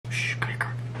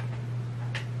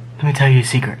Let me tell you a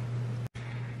secret.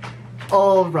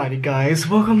 Alrighty guys,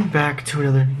 welcome back to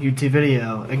another YouTube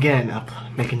video. Again, I'm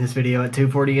making this video at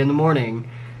 2:40 in the morning.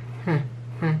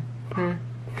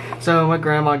 So my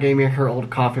grandma gave me her old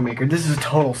coffee maker. This is a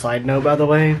total side note, by the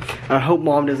way. I hope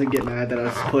mom doesn't get mad that I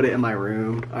put it in my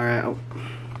room. Alright.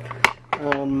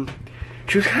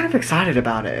 She was kind of excited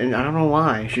about it, and I don't know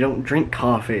why. She don't drink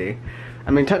coffee. I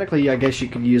mean, technically, I guess you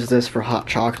could use this for hot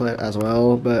chocolate as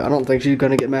well, but I don't think she's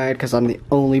gonna get mad because I'm the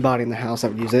only body in the house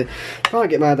that would use it. She'll probably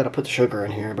get mad that I put the sugar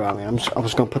in here, but I mean, I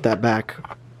was gonna put that back.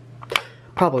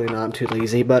 Probably not, I'm too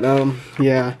lazy, but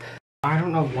yeah. I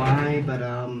don't know why, but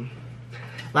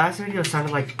last video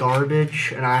sounded like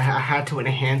garbage, and I had to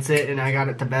enhance it, and I got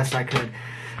it the best I could.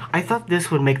 I thought this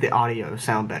would make the audio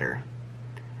sound better.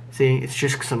 See, it's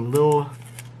just some little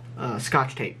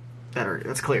scotch tape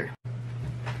that's clear.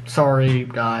 Sorry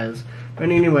guys, but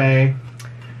anyway,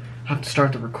 I have to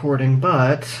start the recording,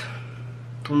 but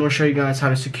I'm going to show you guys how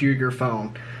to secure your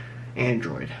phone,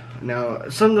 Android. Now,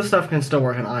 some of the stuff can still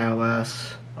work on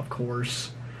iOS, of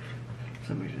course.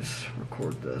 So let me just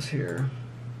record this here.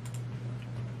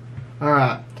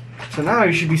 Alright, so now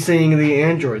you should be seeing the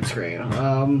Android screen.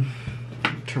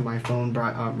 Turn my phone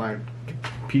my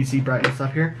PC brightness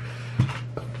up here.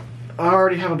 I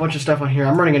already have a bunch of stuff on here.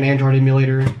 I'm running an Android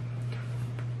emulator.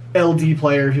 LD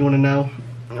player, if you want to know.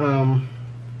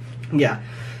 Yeah.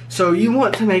 So you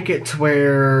want to make it to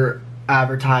where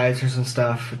advertisers and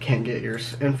stuff can't get your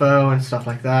info and stuff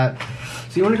like that.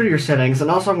 So you want to go to your settings,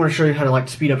 and also I'm going to show you how to like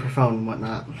speed up your phone and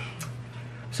whatnot.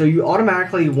 So you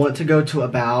automatically want to go to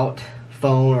About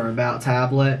Phone or About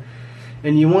Tablet,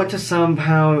 and you want to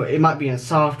somehow, it might be in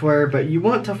software, but you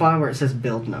want to find where it says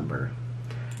build number.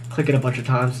 Click it a bunch of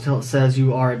times until it says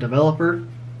you are a developer.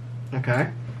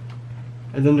 Okay.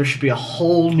 And then there should be a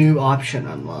whole new option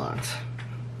unlocked.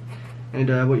 And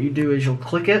what you do is you'll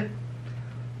click it.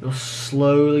 You'll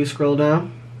slowly scroll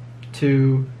down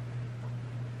to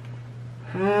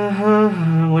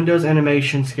Windows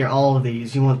Animation Scare. All of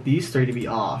these. You want these three to be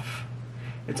off.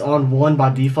 It's on 1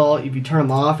 by default. If you turn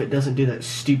them off, it doesn't do that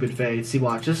stupid fade. See,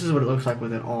 watch. This is what it looks like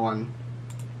with it on.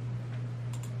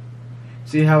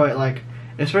 See how it like,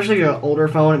 especially an older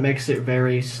phone, it makes it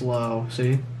very slow.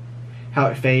 See how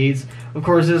it fades. Of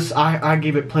course, this I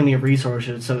gave it plenty of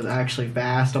resources, so it's actually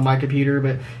fast on my computer.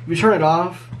 But if you turn it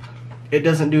off, it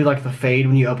doesn't do like the fade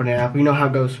when you open it up. You know how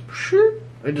it goes,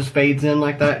 it just fades in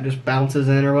like that. It just bounces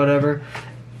in or whatever.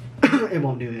 It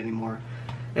won't do it anymore.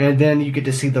 And then you get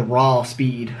to see the raw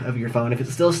speed of your phone. If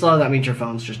it's still slow, that means your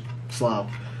phone's just slow.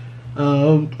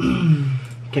 Can't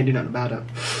do nothing about it.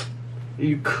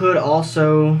 You could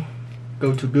also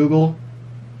go to Google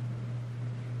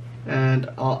and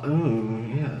oh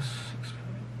yes,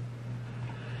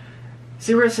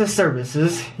 see where it says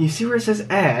services. You see where it says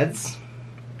ads.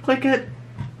 Click it,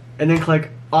 and then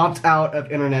click opt out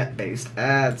of internet-based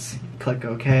ads. Click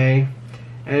OK,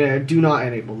 and do not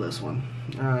enable this one.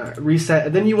 Reset.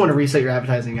 And then you want to reset your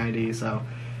advertising ID, so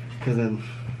because then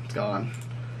it's gone.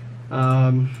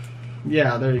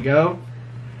 Yeah, there you go.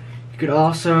 You could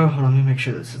also hold on. Let me make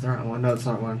sure this is the right one. No, it's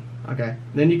not one. Okay.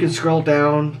 Then you can scroll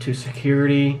down to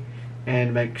security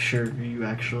and make sure you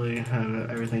actually have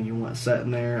everything you want set in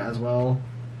there as well.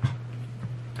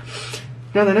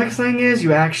 Now the next thing is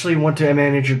you actually want to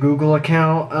manage your Google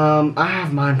account. I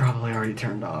have mine probably already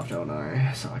turned off, don't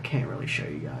I? So I can't really show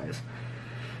you guys.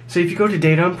 So if you go to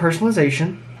data and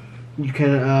personalization, you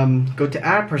can go to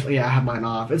add person. Yeah, I have mine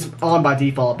off. It's on by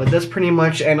default, but this pretty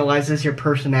much analyzes your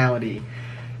personality.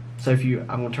 So if you,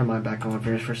 I'm gonna turn mine back on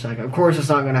for a second. Of course, it's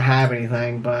not gonna have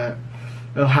anything, but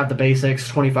it'll have the basics.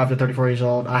 25 to 34 years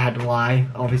old. I had to lie,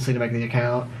 obviously, to make the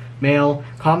account. Male,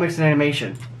 comics and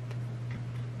animation.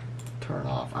 Turn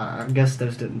off. I guess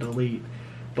those didn't delete,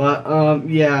 but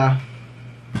yeah,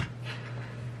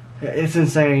 it's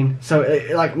insane. So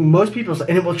like most people,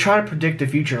 and it will try to predict the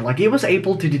future. Like it was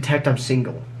able to detect I'm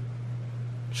single.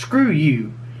 Screw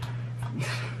you.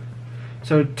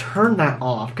 So turn that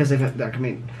off, because if it, I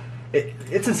mean,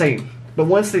 it's insane. But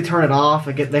once they turn it off,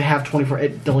 they have 24.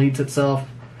 It deletes itself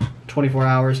 24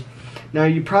 hours. Now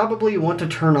you probably want to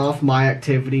turn off my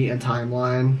activity and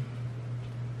timeline.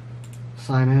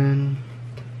 Sign in.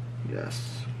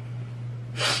 Yes.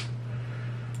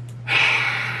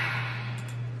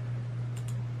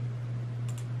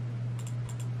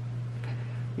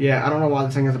 Yeah, I don't know why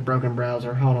this thing has a broken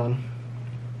browser. Hold on.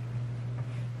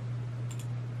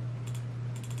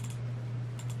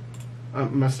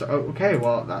 Okay,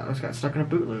 well, that just got stuck in a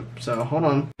boot loop. So, hold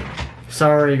on.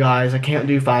 Sorry, guys, I can't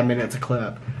do 5 minutes a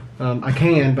clip. I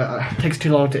can, but it takes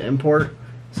too long to import.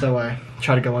 So I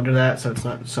try to go under that so it's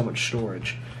not so much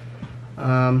storage.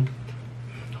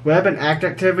 Web and act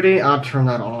activity, I'll turn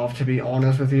that off, to be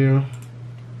honest with you.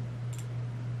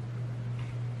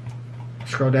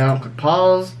 Scroll down, click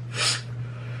pause.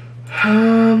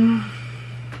 Now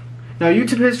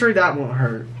YouTube history, that won't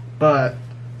hurt, but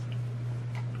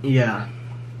yeah,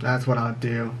 that's what I'll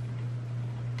do.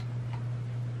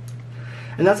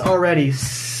 And that's already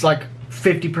like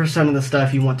 50% of the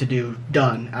stuff you want to do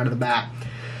done out of the bat.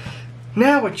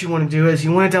 Now what you want to do is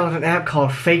you want to download an app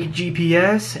called Fake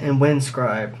GPS and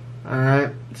WinScribe.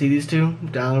 Alright, see these two?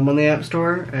 Download them on the App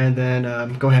Store, and then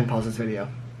go ahead and pause this video.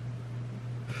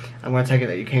 I'm going to take it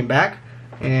that you came back,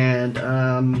 and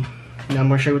now I'm going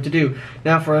to show you what to do.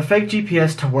 Now for a fake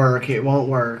GPS to work, it won't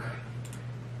work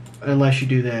unless you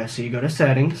do this. So you go to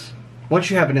settings, once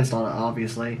you have it installed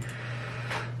obviously,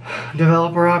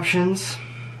 developer options,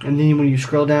 and then when you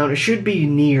scroll down, it should be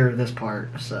near this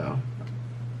part, so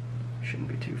shouldn't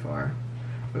be too far.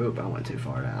 Oop, I went too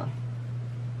far down.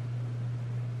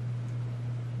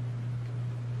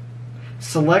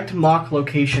 Select mock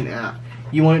location app.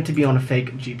 You want it to be on a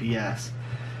fake GPS.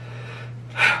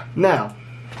 Now,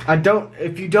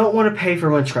 if you don't want to pay for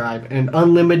WinScribe, and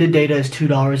unlimited data is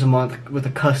 $2 a month with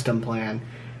a custom plan.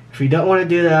 If you don't want to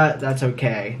do that, that's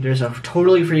okay. There's a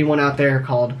totally free one out there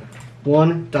called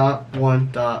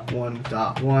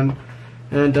 1.1.1.1,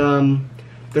 and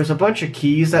there's a bunch of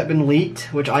keys that have been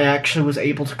leaked, which I actually was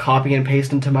able to copy and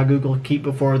paste into my Google Keep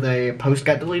before the post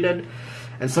got deleted,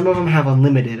 and some of them have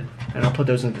unlimited, and I'll put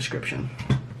those in the description.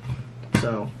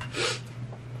 So,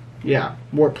 yeah,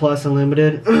 Warp Plus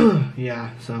Unlimited, yeah,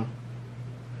 so.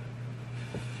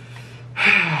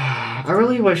 I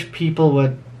really wish people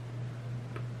would,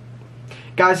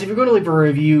 guys, if you're going to leave a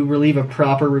review, leave a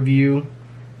proper review,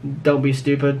 don't be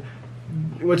stupid.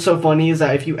 What's so funny is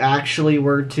that if you actually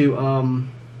were to, I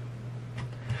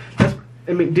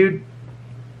mean, dude,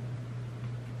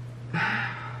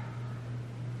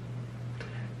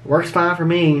 works fine for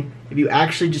me if you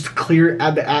actually just clear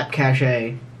out the app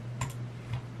cache.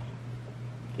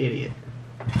 Idiot.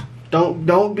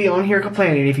 Don't be on here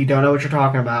complaining if you don't know what you're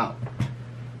talking about.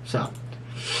 So,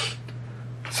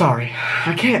 sorry,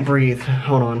 I can't breathe.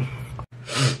 Hold on.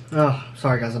 Oh,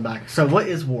 sorry guys, I'm back. So what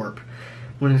is warp?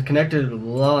 When it's connected to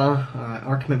blah,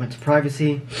 our commitment to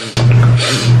privacy.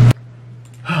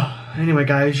 Anyway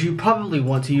guys, you probably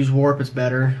want to use warp, it's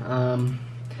better.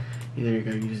 There you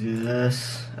go, you just do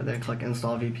this, and then click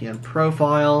install VPN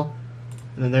profile,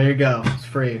 and then there you go, it's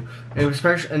free.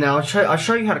 And now I'll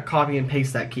show you how to copy and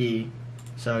paste that key.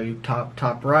 So you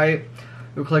top right,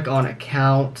 you click on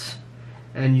account,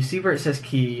 and you see where it says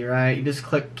key, right? You just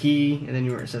click key, and then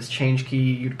where it says change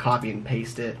key, you'd copy and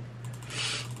paste it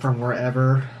from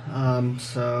wherever.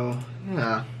 So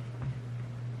yeah.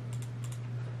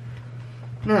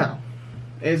 Now,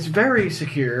 it's very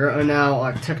secure, and now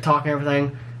like TikTok and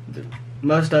everything,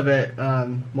 most of it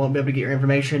won't be able to get your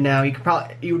information. Now you could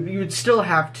probably you would still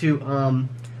have to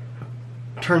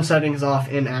turn settings off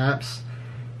in apps.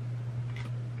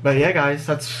 But yeah, guys,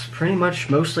 that's pretty much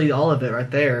mostly all of it right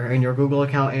there in your Google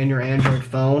account and your Android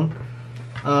phone.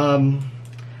 Oh,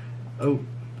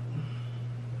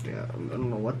 yeah, I don't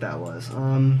know what that was.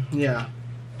 Yeah,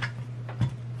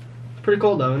 pretty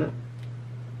cool though, isn't it?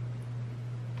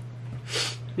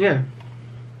 Yeah.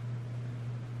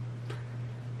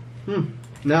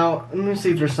 Now, let me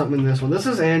see if there's something in this one. This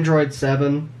is Android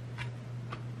 7.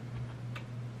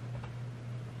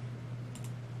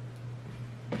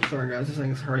 Sorry guys, this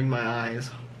thing's hurting my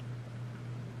eyes.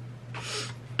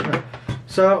 Okay.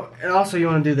 So, and also you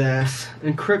want to do this.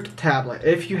 Encrypt tablet,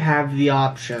 if you have the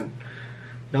option.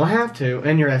 Don't have to,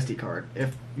 and your SD card.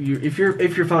 If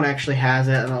your phone actually has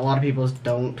it, and a lot of people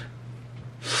don't.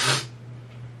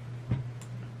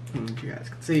 If you guys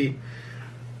can see.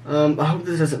 I hope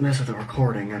this doesn't mess with the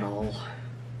recording at all.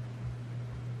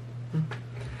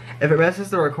 If it messes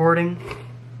the recording,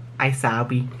 I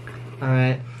sorry.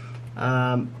 Alright.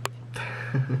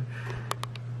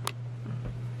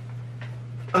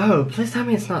 Oh, please tell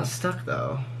me it's not stuck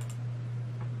though.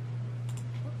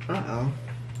 Uh-oh.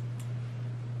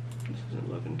 This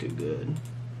isn't looking too good.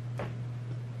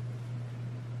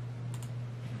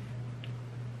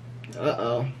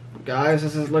 Uh-oh. Guys,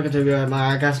 this is looking too good.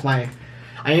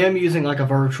 I am using like a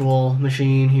virtual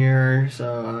machine here,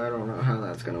 so I don't know how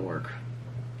that's gonna work.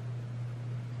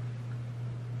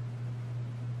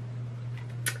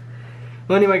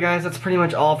 Well, anyway guys, that's pretty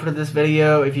much all for this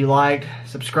video. If you liked,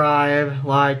 subscribe,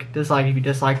 like, dislike if you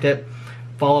disliked it.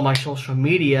 Follow my social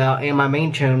media and my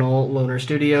main channel, Loner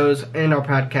Studios, and our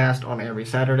podcast on every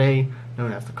Saturday,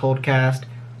 known as the Coldcast,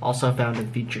 also found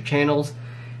in featured channels.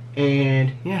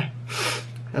 And yeah,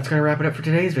 that's gonna wrap it up for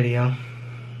today's video.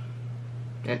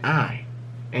 And I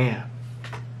am